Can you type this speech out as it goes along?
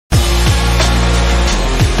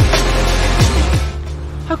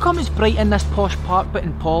How come it's bright in this posh park but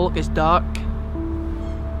in Pollock it's dark?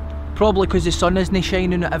 Probably because the sun isn't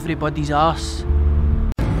shining at everybody's arse.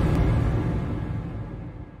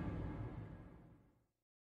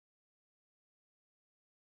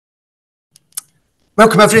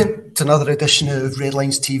 Welcome everyone to another edition of Red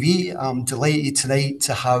Lines TV. I'm delighted tonight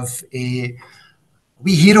to have a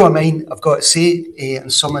wee hero of mine, I've got to say,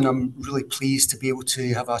 and someone I'm really pleased to be able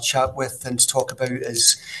to have a chat with and to talk about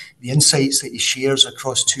is the insights that he shares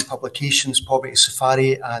across two publications, Poverty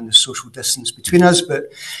Safari and The Social Distance Between Us.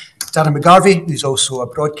 But Darren McGarvey, who's also a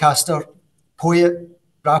broadcaster, poet,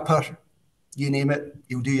 rapper, you name it,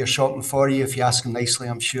 he'll do your shopping for you if you ask him nicely,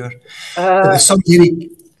 I'm sure. But there's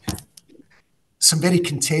some very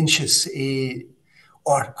contentious,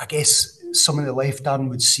 or I guess some on the left, Darren,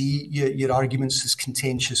 would see your arguments as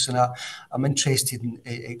contentious, and I'm interested in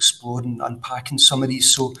exploring, unpacking some of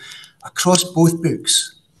these. So across both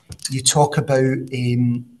books, you talk about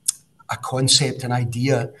a concept, an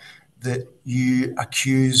idea that you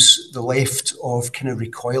accuse the left of kind of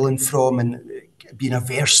recoiling from and being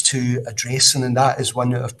averse to addressing, and that is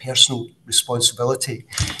one of personal responsibility.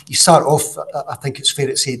 You start off, I think it's fair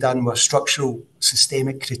to say, Dan, with a structural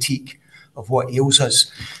systemic critique of what ails us,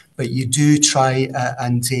 but you do try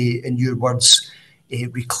and, in your words,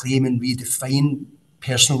 reclaim and redefine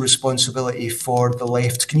personal responsibility for the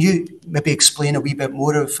left. Can you maybe explain a wee bit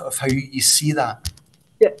more of how you see that?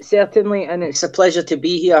 Yeah, certainly, and it's a pleasure to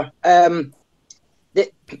be here.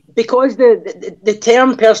 Because the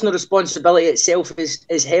term personal responsibility itself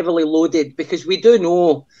is heavily loaded, because we do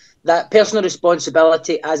know that personal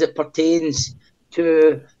responsibility as it pertains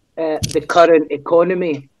to the current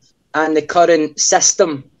economy and the current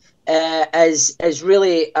system is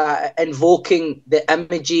really invoking the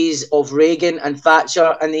images of Reagan and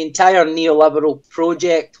Thatcher and the entire neoliberal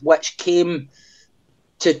project, which came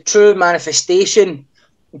to true manifestation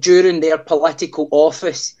during their political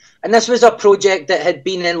office. And this was a project that had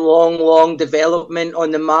been in long development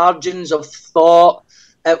on the margins of thought.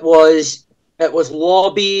 It was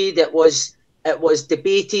lobbied, it was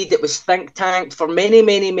debated, it was think tanked for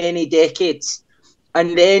many decades.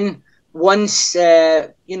 And then once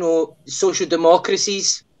social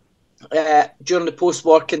democracies during the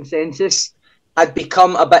post-war consensus had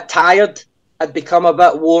become a bit tired, had become a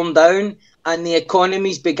bit worn down, and the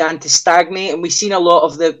economies began to stagnate, and we've seen a lot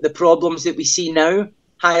of the problems that we see now.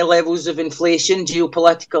 High levels of inflation,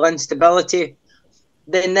 geopolitical instability.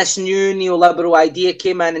 Then this new neoliberal idea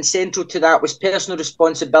came in, and central to that was personal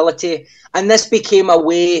responsibility. And this became a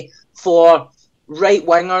way for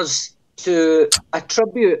right-wingers to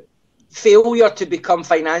attribute failure to become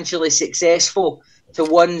financially successful to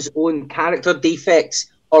one's own character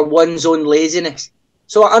defects or one's own laziness.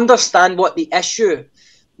 So I understand what the issue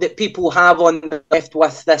that people have on the left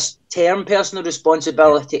with this term personal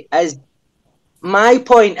responsibility is. My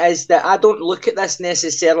point is that I don't look at this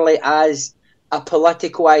necessarily as a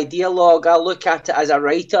political ideologue. I look at it as a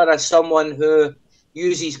writer, as someone who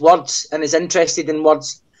uses words and is interested in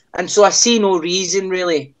words. And so I see no reason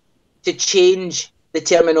really to change the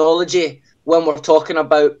terminology when we're talking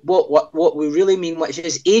about what we really mean, which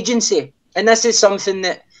is agency. And this is something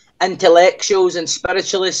that intellectuals and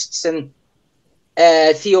spiritualists and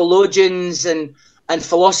theologians and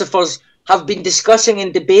philosophers have been discussing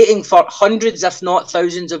and debating for hundreds, if not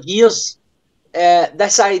thousands of years.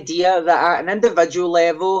 This idea that at an individual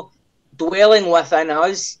level, dwelling within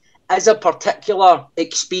us is a particular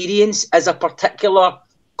experience, is a particular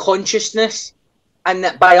consciousness, and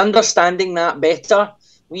that by understanding that better,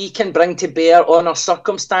 we can bring to bear on our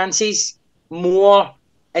circumstances more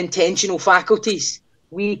intentional faculties.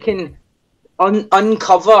 We can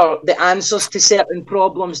uncover the answers to certain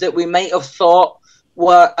problems that we might have thought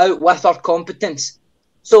were out with our competence.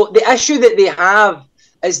 So the issue that they have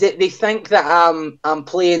is that they think that I'm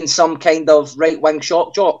playing some kind of right-wing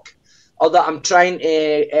shock jock, or that I'm trying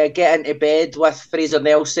to get into bed with Fraser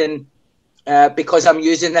Nelson because I'm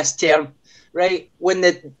using this term, right? When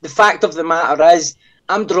the fact of the matter is,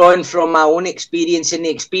 I'm drawing from my own experience and the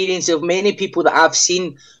experience of many people that I've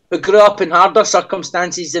seen who grew up in harder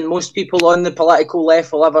circumstances than most people on the political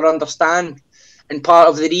left will ever understand. And part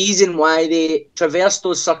of the reason why they traverse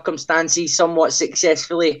those circumstances somewhat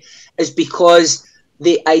successfully is because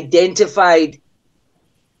they identified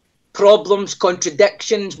problems,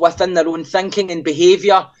 contradictions within their own thinking and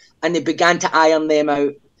behaviour, and they began to iron them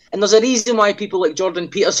out. And there's a reason why people like Jordan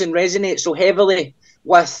Peterson resonate so heavily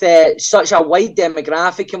with such a wide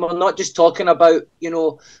demographic. And we're not just talking about,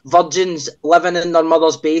 virgins living in their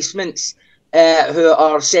mother's basements who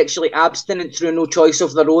are sexually abstinent through no choice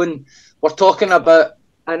of their own. We're talking about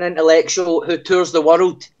an intellectual who tours the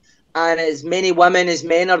world and as many women as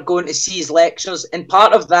men are going to see his lectures. And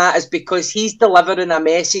part of that is because he's delivering a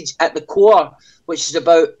message at the core, which is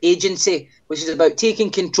about agency, which is about taking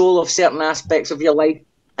control of certain aspects of your life.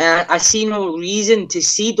 And I see no reason to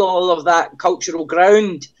cede all of that cultural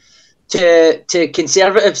ground to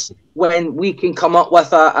conservatives when we can come up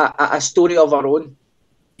with a story of our own.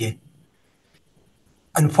 Yeah.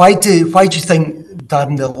 And why do you think,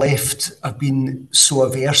 Darren, the left have been so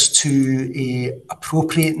averse to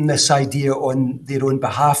appropriating this idea on their own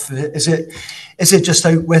behalf? Is it just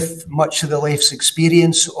out with much of the left's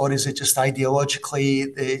experience, or is it just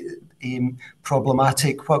ideologically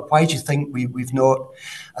problematic? Why do you think we've not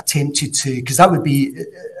attempted to? Because that would be,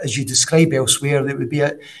 as you describe elsewhere, it would be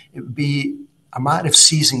a matter of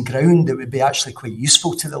seizing ground that would be actually quite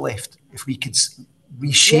useful to the left if we could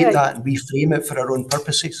reshape that and reframe it for our own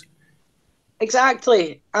purposes.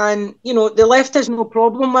 Exactly. And, you know, the left has no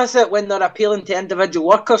problem with it when they're appealing to individual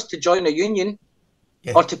workers to join a union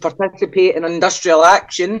or to participate in industrial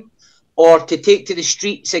action or to take to the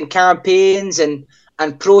streets in campaigns and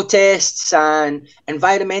protests and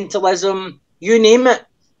environmentalism, you name it.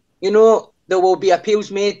 You know, there will be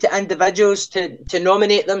appeals made to individuals to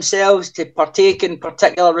nominate themselves, to partake in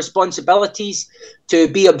particular responsibilities, to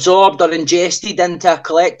be absorbed or ingested into a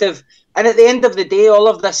collective. And at the end of the day, all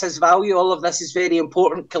of this has value. All of this is very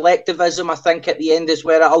important. Collectivism, I think, at the end is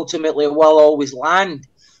where it ultimately will always land.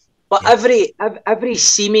 But every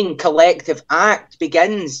seeming collective act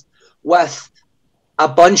begins with a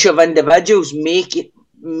bunch of individuals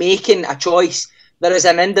making a choice. There is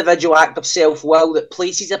an individual act of self-will that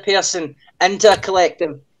places a person into a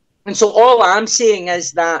collective. And so all I'm saying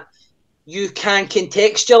is that you can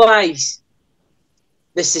contextualise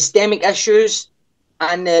the systemic issues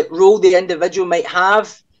and the role the individual might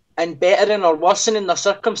have in bettering or worsening their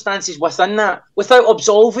circumstances within that, without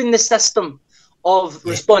absolving the system of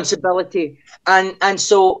responsibility. And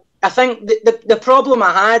so I think the problem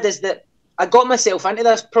I had is that I got myself into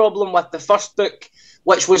this problem with the first book,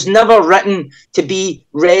 which was never written to be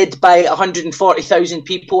read by 140,000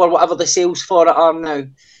 people or whatever the sales for it are now.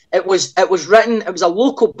 It was written, it was a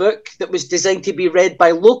local book that was designed to be read by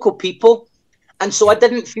local people. And so I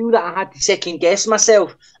didn't feel that I had to second guess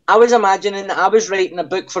myself. I was imagining that I was writing a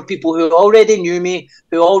book for people who already knew me,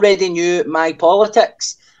 who already knew my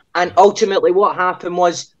politics. And ultimately what happened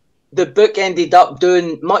was the book ended up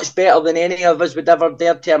doing much better than any of us would ever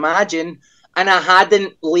dare to imagine. And I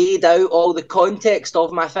hadn't laid out all the context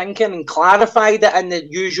of my thinking and clarified it in the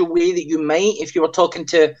usual way that you might if you were talking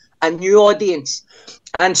to a new audience.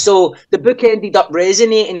 And so the book ended up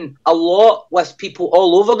resonating a lot with people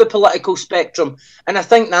all over the political spectrum. And I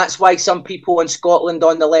think that's why some people in Scotland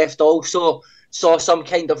on the left also saw some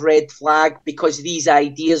kind of red flag, because these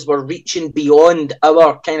ideas were reaching beyond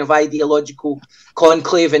our kind of ideological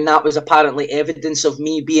conclave. And that was apparently evidence of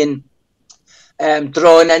me being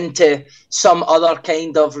drawn into some other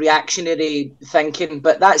kind of reactionary thinking,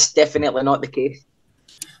 but that's definitely not the case.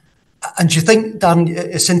 And do you think, Darren,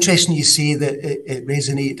 it's interesting you say that it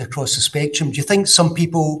resonated across the spectrum. Do you think some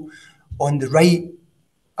people on the right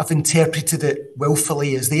have interpreted it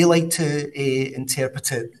willfully as they like to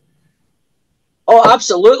interpret it? Oh,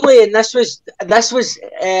 absolutely. And this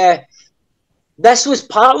was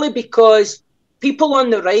partly because people on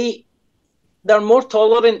the right, they're more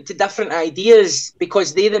tolerant to different ideas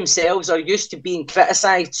because they themselves are used to being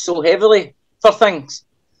criticised so heavily for things.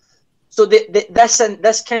 So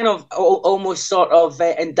this kind of almost sort of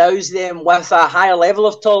endows them with a higher level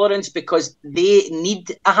of tolerance because they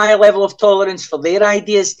need a higher level of tolerance for their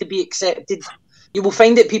ideas to be accepted. You will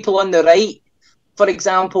find that people on the right, for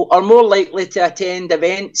example, are more likely to attend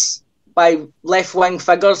events by left-wing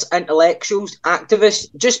figures, intellectuals,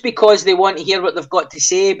 activists, just because they want to hear what they've got to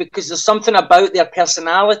say, because there's something about their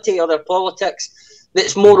personality or their politics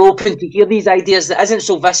that's more open to hear these ideas, that isn't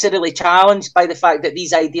so viscerally challenged by the fact that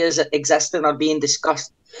these ideas exist and are being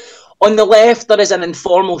discussed. On the left, there is an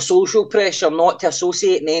informal social pressure not to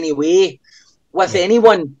associate in any way with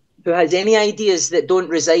anyone who has any ideas that don't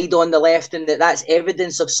reside on the left, and that's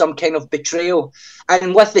evidence of some kind of betrayal.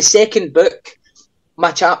 And with the second book,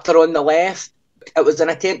 my chapter on the left, it was an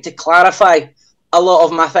attempt to clarify a lot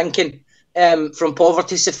of my thinking from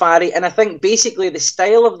Poverty Safari. And I think basically the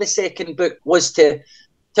style of the second book was to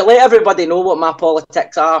let everybody know what my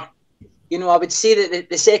politics are. You know, I would say that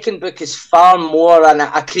the second book is far more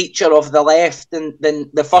a creature of the left than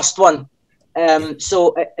the first one.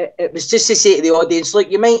 So it was just to say to the audience, look,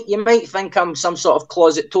 you might think I'm some sort of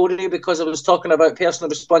closet Tory because I was talking about personal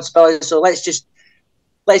responsibility. So let's just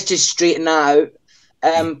straighten that out.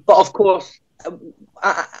 But of course,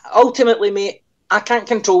 ultimately, mate, I can't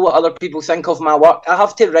control what other people think of my work. I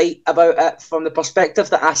have to write about it from the perspective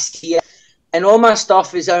that I see it. And all my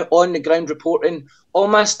stuff is out on the ground reporting. All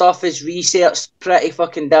my stuff is researched pretty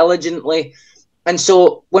fucking diligently. And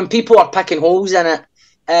so when people are picking holes in it,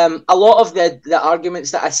 a lot of the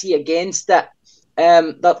arguments that I see against it,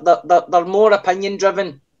 they're more opinion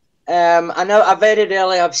driven. I very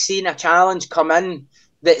rarely have seen a challenge come in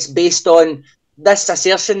that's based on this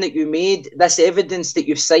assertion that you made, this evidence that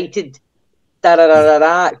you've cited.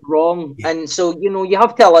 It's wrong. And so, you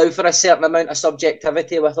have to allow for a certain amount of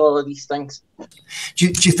subjectivity with all of these things. Do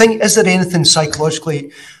you think, is there anything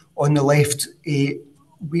psychologically on the left?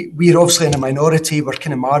 We're obviously in a minority, we're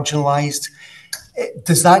kind of marginalised.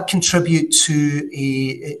 Does that contribute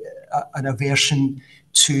to an aversion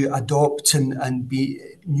to adopt and be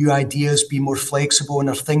new ideas, be more flexible in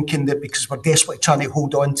our thinking, that because we're desperately trying to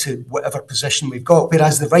hold on to whatever position we've got,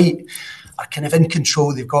 whereas the right are kind of in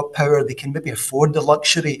control, they've got power, they can maybe afford the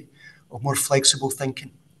luxury of more flexible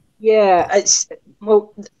thinking? Yeah, there's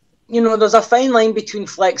a fine line between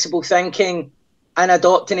flexible thinking and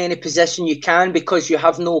adopting any position you can, because you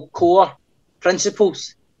have no core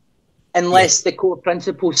principles, unless the core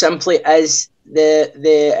principle simply is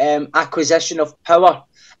the acquisition of power.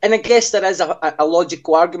 And I guess there is a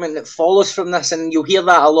logical argument that follows from this, and you'll hear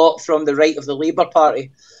that a lot from the right of the Labour Party.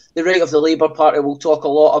 The right of the Labour Party will talk a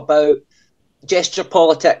lot about gesture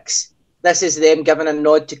politics. This is them giving a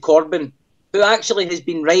nod to Corbyn, who actually has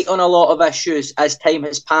been right on a lot of issues as time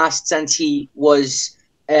has passed since he was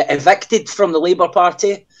evicted from the Labour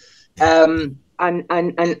Party. But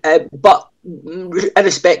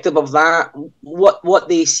irrespective of that, what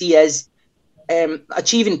they see is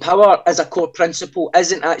achieving power as a core principle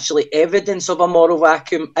isn't actually evidence of a moral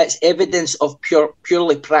vacuum. It's evidence of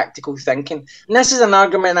purely practical thinking. And this is an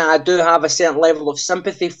argument that I do have a certain level of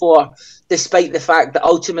sympathy for, despite the fact that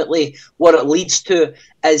ultimately what it leads to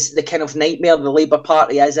is the kind of nightmare the Labour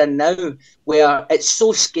Party is in now, where it's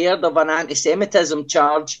so scared of an anti-Semitism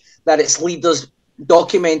charge that its leaders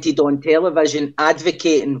documented on television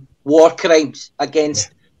advocating war crimes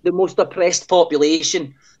against the most oppressed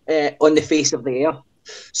population on the face of the earth.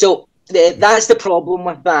 So that's the problem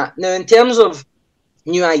with that. Now, in terms of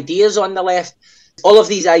new ideas on the left, all of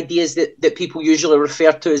these ideas that people usually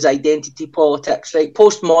refer to as identity politics, right?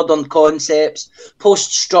 Postmodern concepts,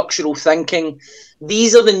 post-structural thinking.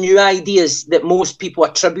 These are the new ideas that most people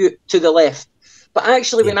attribute to the left. But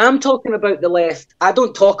actually, when I'm talking about the left, I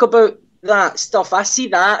don't talk about that stuff. I see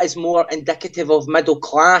that as more indicative of middle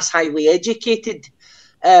class, highly educated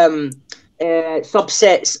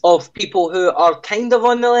subsets of people who are kind of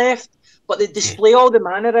on the left, but they display all the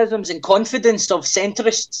mannerisms and confidence of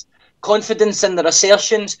centrists, confidence in their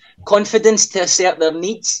assertions, confidence to assert their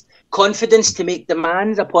needs, confidence to make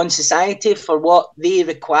demands upon society for what they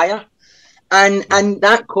require. And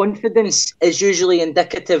that confidence is usually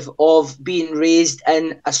indicative of being raised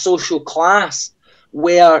in a social class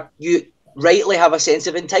where you rightly have a sense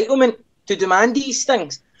of entitlement to demand these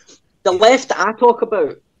things. The left that I talk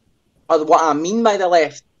about, or what I mean by the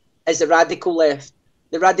left, is the radical left.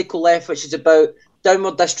 The radical left, which is about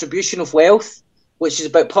downward distribution of wealth, which is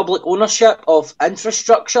about public ownership of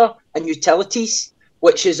infrastructure and utilities,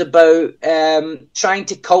 which is about trying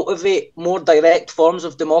to cultivate more direct forms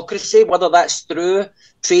of democracy, whether that's through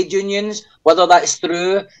trade unions, whether that's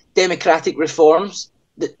through democratic reforms.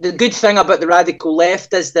 The good thing about the radical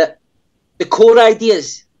left is that the core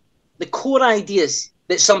ideas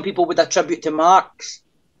that some people would attribute to Marx,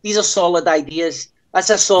 these are solid ideas. That's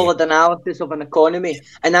a solid analysis of an economy,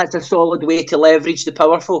 and that's a solid way to leverage the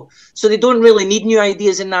powerful. So they don't really need new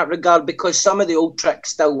ideas in that regard, because some of the old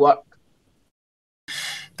tricks still work.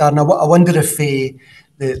 Darren, I wonder if the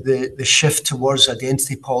shift towards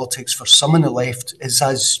identity politics for some on the left is,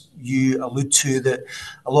 as you allude to, that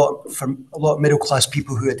a lot of middle class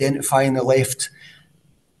people who identify in the left,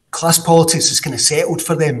 class politics is kind of settled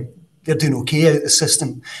for them. They're doing okay out of the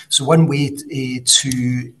system. So one way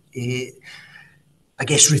to I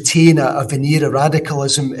guess, retain a veneer of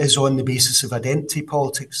radicalism is on the basis of identity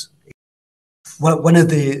politics. One of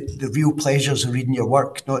the real pleasures of reading your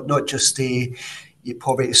work, not just your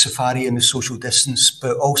Poverty Safari and the Social Distance,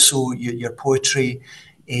 but also your poetry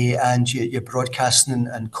and your broadcasting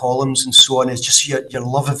and columns and so on, is just your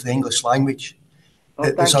love of the English language.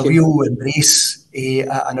 There's a real embrace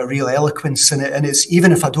and a real eloquence in it. And it's,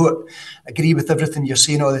 even if I don't agree with everything you're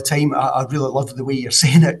saying all the time, I really love the way you're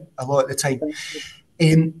saying it a lot of the time.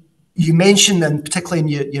 You mentioned, and particularly in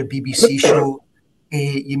your BBC show,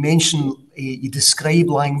 you describe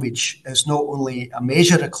language as not only a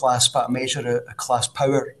measure of class, but a measure of class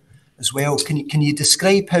power as well. Can you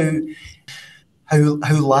describe how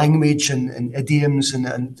how language and idioms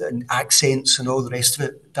and accents and all the rest of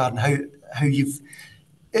it, Darren, how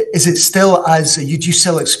is it still as, do you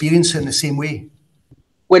still experience it in the same way?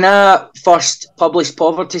 When I first published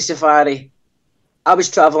Poverty Safari, I was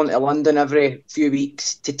travelling to London every few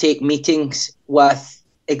weeks to take meetings with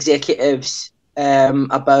executives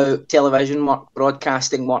about television work,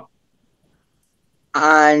 broadcasting work.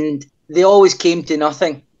 And they always came to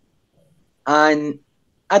nothing. And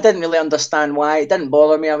I didn't really understand why. It didn't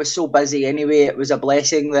bother me. I was so busy anyway. It was a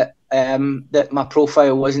blessing that that my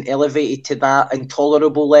profile wasn't elevated to that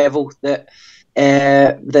intolerable level that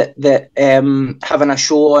having a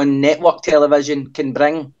show on network television can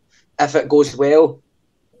bring if it goes well.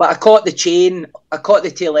 But I caught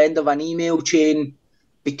the tail end of an email chain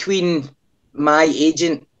between my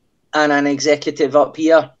agent and an executive up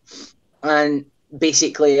here, and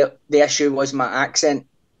basically the issue was my accent.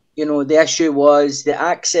 You know, the issue was the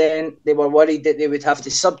accent. They were worried that they would have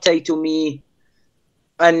to subtitle me.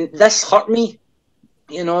 And this hurt me.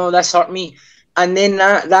 You know, this hurt me. And then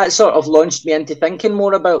that sort of launched me into thinking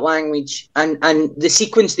more about language. And the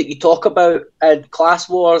sequence that you talk about in Class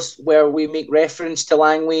Wars, where we make reference to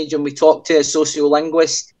language and we talk to a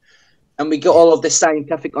sociolinguist and we get all of the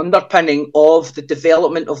scientific underpinning of the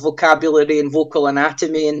development of vocabulary and vocal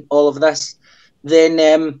anatomy and all of this, then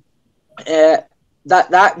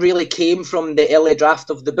that really came from the early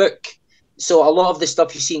draft of the book. So a lot of the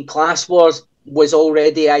stuff you see in Class Wars was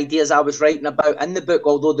already ideas I was writing about in the book,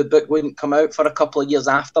 although the book wouldn't come out for a couple of years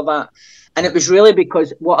after that. And it was really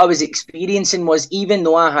because what I was experiencing was, even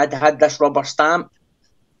though I had this rubber stamp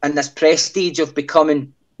and this prestige of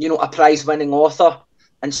becoming, you know, a prize-winning author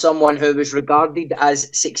and someone who was regarded as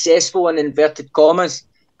successful in inverted commas,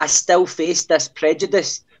 I still faced this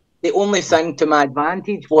prejudice. The only thing to my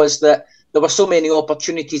advantage was that there were so many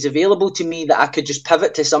opportunities available to me that I could just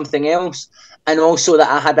pivot to something else, and also that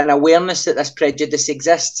I had an awareness that this prejudice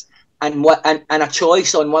exists and a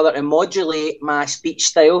choice on whether to modulate my speech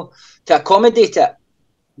style to accommodate it.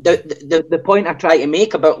 The point I try to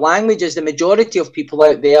make about language is the majority of people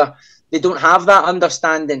out there, they don't have that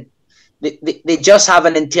understanding. They just have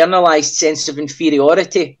an internalized sense of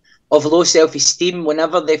inferiority, of low self-esteem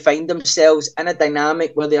whenever they find themselves in a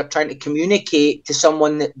dynamic where they're trying to communicate to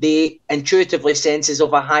someone that they intuitively sense is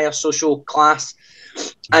of a higher social class.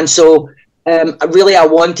 And so really I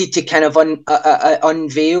wanted to kind of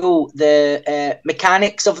unveil the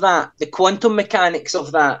mechanics of that, the quantum mechanics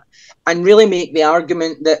of that, and really make the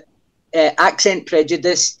argument that accent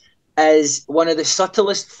prejudice is one of the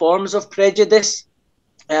subtlest forms of prejudice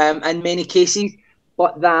in many cases,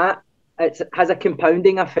 but that it has a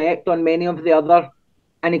compounding effect on many of the other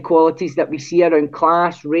inequalities that we see around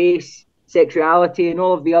class, race, sexuality, and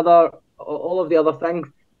all of the other things.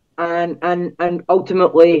 And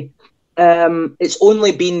ultimately, it's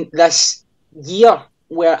only been this year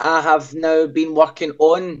where I have now been working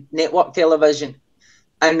on network television,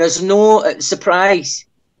 and there's no surprise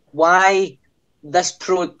why this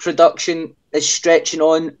production is stretching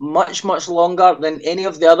on much longer than any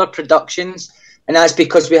of the other productions. And that's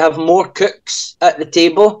because we have more cooks at the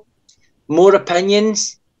table, more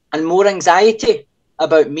opinions, and more anxiety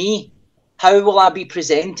about me. How will I be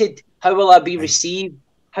presented? How will I be received?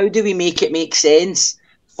 How do we make it make sense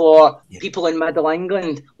for people in Middle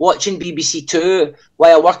England watching BBC Two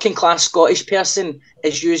while a working class Scottish person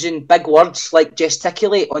is using big words like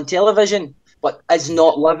gesticulate on television, but is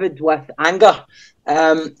not livid with anger?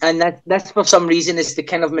 And that's for some reason is the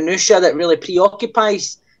kind of minutiae that really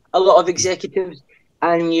preoccupies a lot of executives,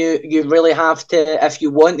 and you really have to, if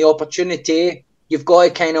you want the opportunity, you've got to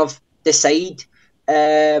kind of decide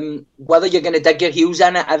whether you're going to dig your heels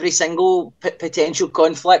in at every single potential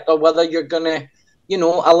conflict, or whether you're going to, you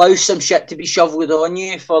know, allow some shit to be shoveled on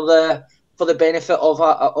you for the benefit of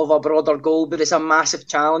a broader goal. But it's a massive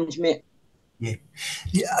challenge, mate. Yeah,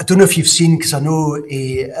 I don't know if you've seen, because I know,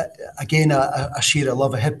 again, I share a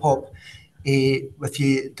love of hip hop with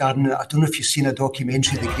you, Darren. I don't know if you've seen a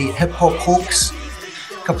documentary, The Great Hip Hop Hoax.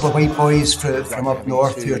 A couple of white boys from up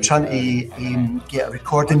north who are trying to get a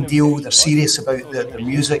recording deal. They're serious about their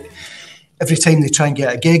music. Every time they try and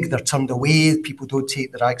get a gig, they're turned away. People don't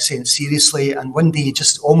take their accent seriously. And one day,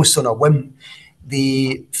 just almost on a whim,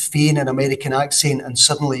 they feign an American accent, and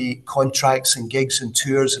suddenly contracts and gigs and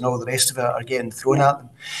tours and all the rest of it are getting thrown at them.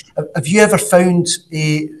 Have you ever found,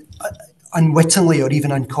 unwittingly or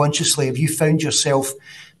even unconsciously, have you found yourself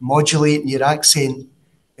modulating your accent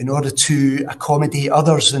in order to accommodate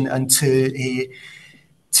others and to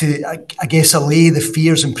I guess, allay the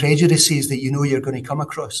fears and prejudices that you know you're going to come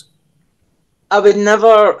across? I would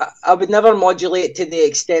never modulate to the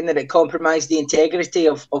extent that it compromised the integrity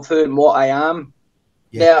of who and what I am.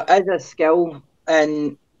 There is a skill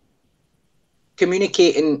in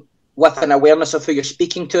communicating with an awareness of who you're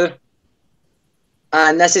speaking to.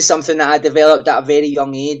 And this is something that I developed at a very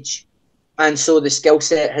young age. And so the skill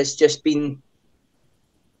set has just been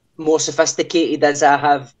more sophisticated as I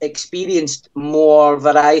have experienced more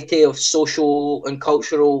variety of social and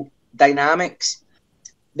cultural dynamics.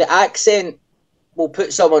 The accent will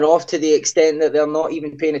put someone off to the extent that they're not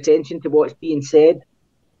even paying attention to what's being said.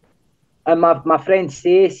 And my friend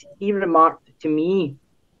says, he remarked to me,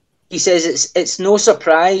 he says, it's no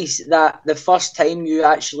surprise that the first time you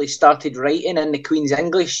actually started writing in the Queen's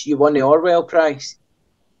English, you won the Orwell Prize.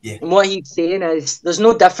 Yeah. And what he's saying is, there's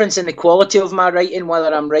no difference in the quality of my writing,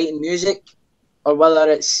 whether I'm writing music or whether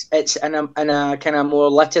it's in a kind of more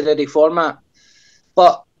literary format.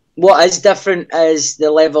 But what is different is the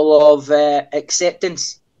level of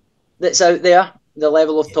acceptance that's out there, the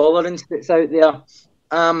level of tolerance that's out there.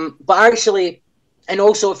 But actually, and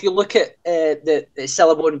also if you look at the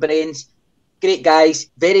Syllable and Brains, great guys,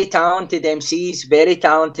 very talented MCs, very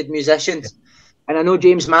talented musicians. And I know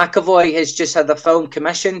James McAvoy has just had a film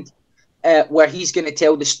commissioned where he's going to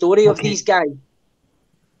tell the story of these guys.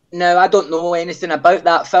 Now, I don't know anything about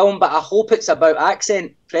that film, but I hope it's about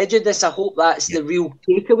accent prejudice. I hope that's the real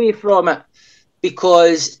takeaway from it.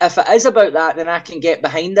 Because if it is about that, then I can get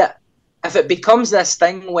behind it. If it becomes this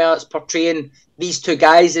thing where it's portraying these two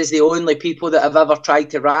guys as the only people that have ever tried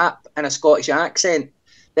to rap in a Scottish accent,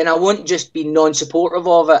 then I won't just be non-supportive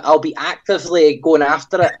of it. I'll be actively going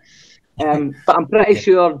after it. But I'm pretty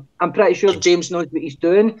sure James knows what he's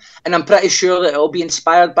doing, and I'm pretty sure that it'll be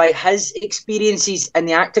inspired by his experiences in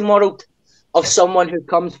the acting world of someone who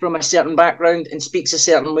comes from a certain background and speaks a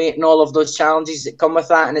certain way, and all of those challenges that come with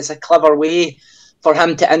that. And it's a clever way for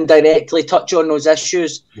him to indirectly touch on those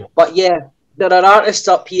issues. But yeah, there are artists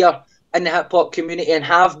up here in the hip hop community, and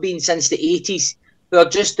have been since the 80s, who are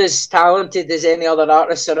just as talented as any other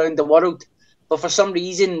artists around the world. But for some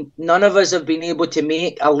reason, none of us have been able to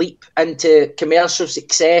make a leap into commercial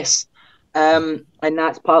success. And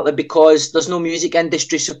that's partly because there's no music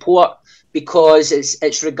industry support, because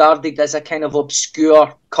it's regarded as a kind of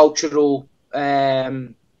obscure cultural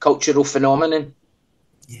phenomenon.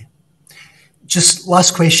 Yeah. Just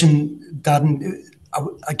last question, Darren.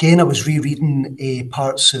 Again, I was rereading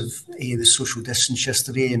parts of the Social Distance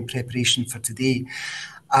yesterday in preparation for today,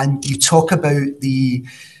 and you talk about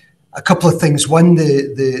a couple of things. One,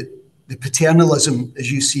 the paternalism, as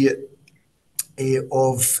you see it,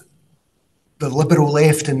 of the liberal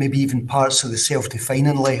left and maybe even parts of the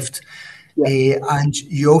self-defining left. And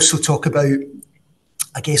you also talk about,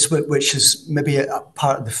 I guess, which is maybe a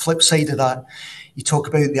part of the flip side of that, you talk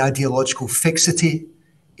about the ideological fixity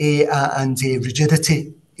and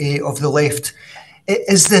rigidity of the left.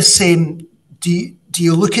 Is this, do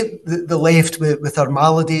you look at the left with our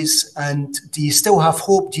maladies, and do you still have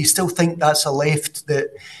hope? Do you still think that's a left that,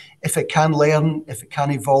 if it can learn, if it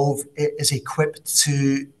can evolve, it is equipped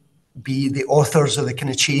to be the authors of the kind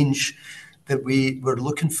of change that we were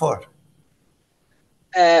looking for?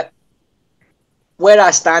 Where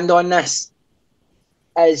I stand on this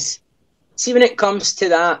is, see, when it comes to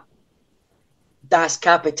that Das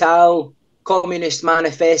Kapital, Communist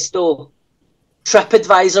Manifesto,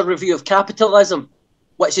 TripAdvisor review of capitalism,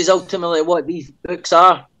 which is ultimately what these books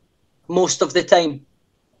are most of the time,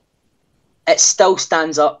 it still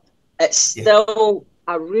stands up. It's still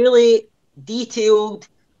a really detailed,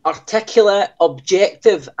 articulate,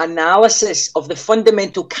 objective analysis of the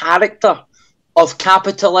fundamental character of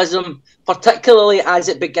capitalism, particularly as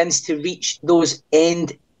it begins to reach those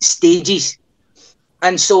end stages.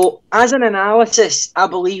 And so, as an analysis, I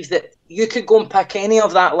believe that you could go and pick any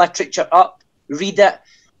of that literature up, read it,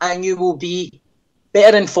 and you will be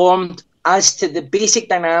better informed as to the basic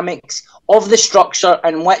dynamics of the structure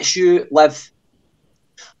in which you live.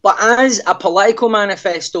 But as a political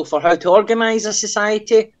manifesto for how to organise a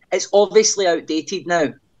society, it's obviously outdated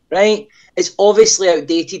now, right? It's obviously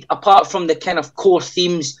outdated, apart from the kind of core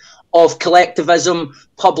themes of collectivism,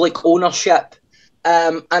 public ownership,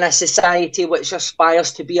 and a society which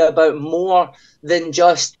aspires to be about more than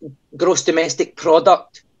just gross domestic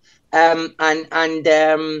product. And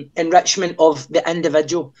enrichment of the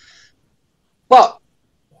individual. But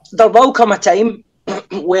there will come a time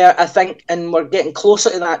where I think, and we're getting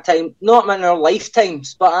closer to that time, not in our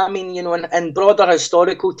lifetimes, but I mean, you know, in broader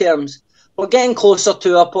historical terms, we're getting closer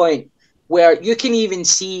to a point where you can even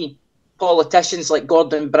see politicians like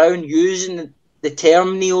Gordon Brown using the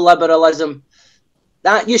term neoliberalism.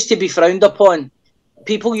 That used to be frowned upon.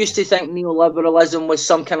 People used to think neoliberalism was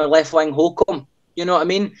some kind of left-wing hokum. You know what I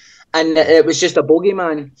mean? And it was just a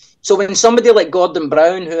bogeyman. So when somebody like Gordon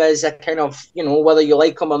Brown, who is a kind of, you know, whether you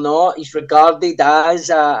like him or not, he's regarded as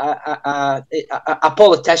a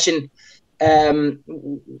politician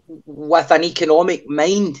with an economic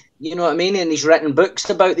mind, you know what I mean? And he's written books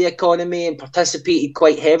about the economy and participated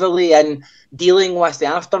quite heavily in dealing with the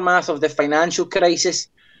aftermath of the financial crisis.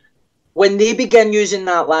 When they begin using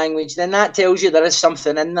that language, then that tells you there is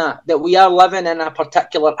something in that we are living in a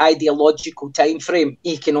particular ideological time frame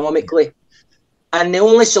economically. And the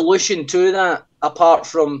only solution to that, apart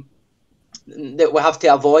from that we have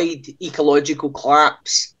to avoid ecological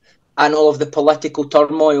collapse and all of the political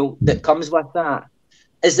turmoil that comes with that,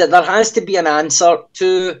 is that there has to be an answer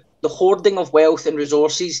to the hoarding of wealth and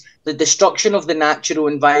resources, the destruction of the natural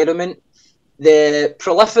environment, the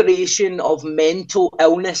proliferation of mental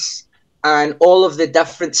illness, and all of the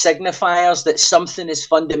different signifiers that something is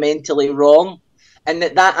fundamentally wrong, and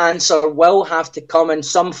that answer will have to come in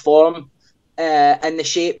some form in the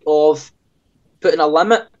shape of putting a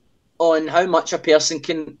limit on how much a person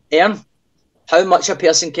can earn, how much a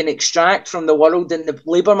person can extract from the world and the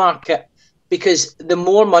labour market, because the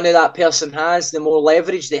more money that person has, the more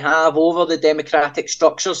leverage they have over the democratic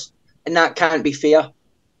structures, and that can't be fair.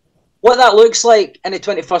 What that looks like in the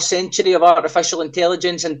 21st century of artificial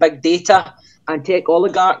intelligence and big data and tech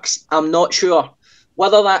oligarchs, I'm not sure.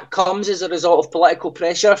 Whether that comes as a result of political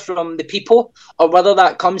pressure from the people, or whether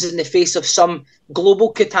that comes in the face of some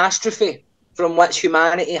global catastrophe from which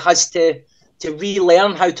humanity has to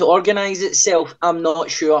relearn how to organise itself, I'm not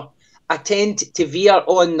sure. I tend to veer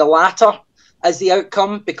on the latter as the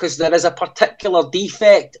outcome, because there is a particular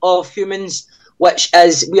defect of humans, which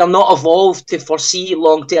is we are not evolved to foresee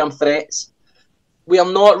long-term threats. We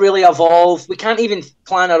are not really evolved. We can't even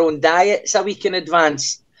plan our own diets a week in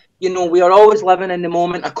advance. You know, we are always living in the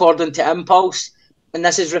moment according to impulse, and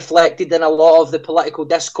this is reflected in a lot of the political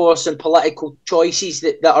discourse and political choices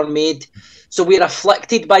that are made. So we're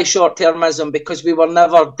afflicted by short-termism because we were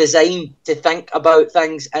never designed to think about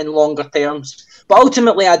things in longer terms. But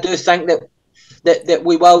ultimately, I do think that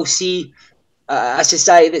we will see a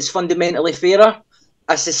society that's fundamentally fairer,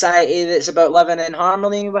 a society that's about living in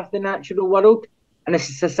harmony with the natural world, and a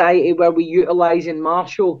society where we utilise and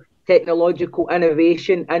marshal technological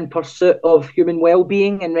innovation in pursuit of human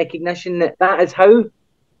well-being and recognition that is how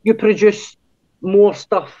you produce more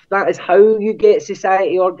stuff. That is how you get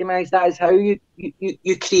society organised. That is how you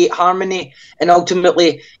create harmony. And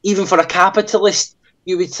ultimately, even for a capitalist,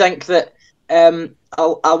 you would think that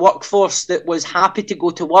a workforce that was happy to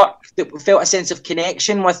go to work, that felt a sense of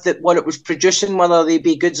connection with what it was producing, whether they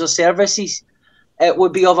be goods or services, it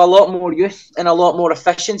would be of a lot more use and a lot more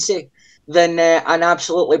efficiency than an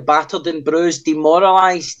absolutely battered and bruised,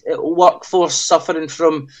 demoralised workforce suffering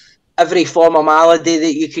from every form of malady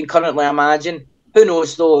that you can currently imagine. Who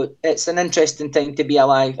knows, though? It's an interesting time to be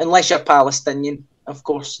alive, unless you're Palestinian, of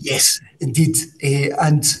course. Yes, indeed.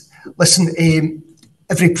 And listen,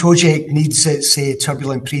 every project needs its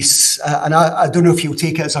turbulent priests. And I don't know if you'll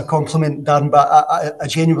take it as a compliment, Darren, but I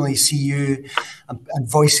genuinely see you and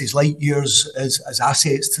voices like yours as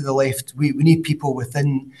assets to the left. We need people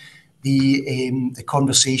within the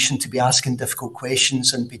conversation to be asking difficult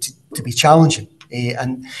questions and to be challenging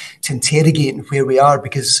and to interrogate where we are.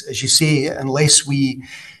 Because, as you say, unless we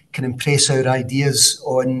can impress our ideas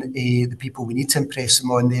on the people we need to impress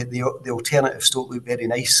them on, the alternatives don't look very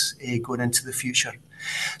nice going into the future.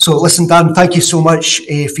 So listen, Dan, thank you so much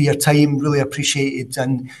for your time. Really appreciate it,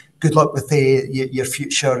 and good luck with your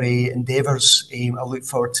future endeavours. I look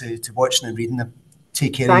forward to watching and reading them.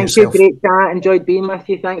 Take care of yourself. Thank you, great chat. Enjoyed being with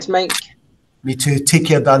you. Thanks, Mike. Me too. Take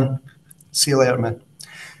care, Dan. See you later, man.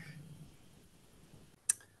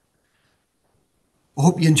 I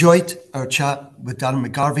hope you enjoyed our chat with Darren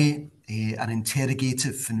McGarvey, an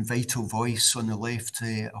interrogative and vital voice on the left.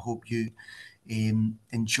 I hope you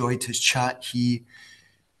enjoyed his chat. He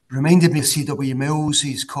reminded me of C.W. Mills,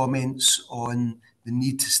 his comments on the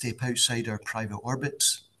need to step outside our private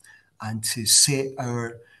orbits and to set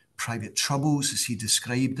our private troubles, as he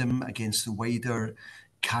described them, against the wider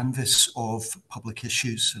canvas of public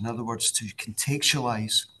issues. In other words, to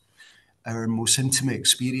contextualise our most intimate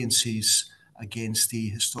experiences against the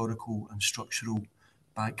historical and structural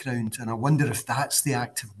background. And I wonder if that's the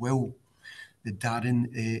active will that Darren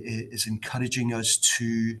is encouraging us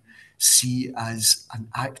to see as an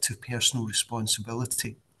act of personal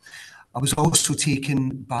responsibility. I was also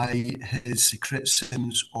taken by his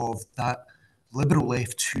criticisms of that liberal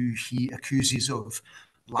left who he accuses of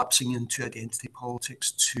lapsing into identity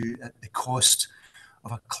politics at the cost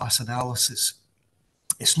of a class analysis.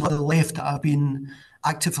 It's not the left that I've been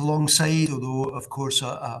active alongside, although of course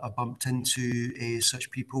I bumped into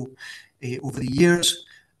such people over the years.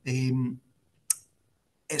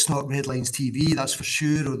 It's not Red Lines TV, that's for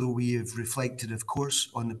sure, although we have reflected, of course,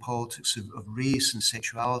 on the politics of race and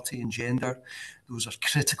sexuality and gender. Those are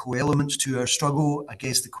critical elements to our struggle. I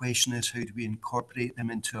guess the question is, how do we incorporate them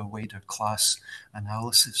into a wider class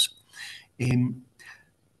analysis?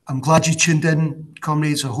 I'm glad you tuned in,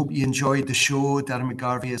 comrades. I hope you enjoyed the show. Darren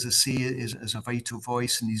McGarvey, as I say, is a vital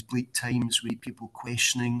voice in these bleak times. We need people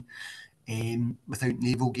questioning, without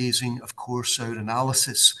navel-gazing, of course, our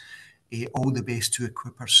analysis. All the best to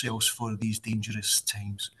equip ourselves for these dangerous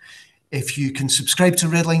times. If you can subscribe to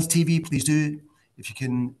Red Lines TV, please do. If you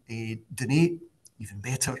can donate, even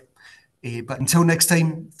better. But until next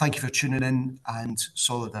time, thank you for tuning in, and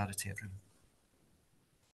solidarity, everyone.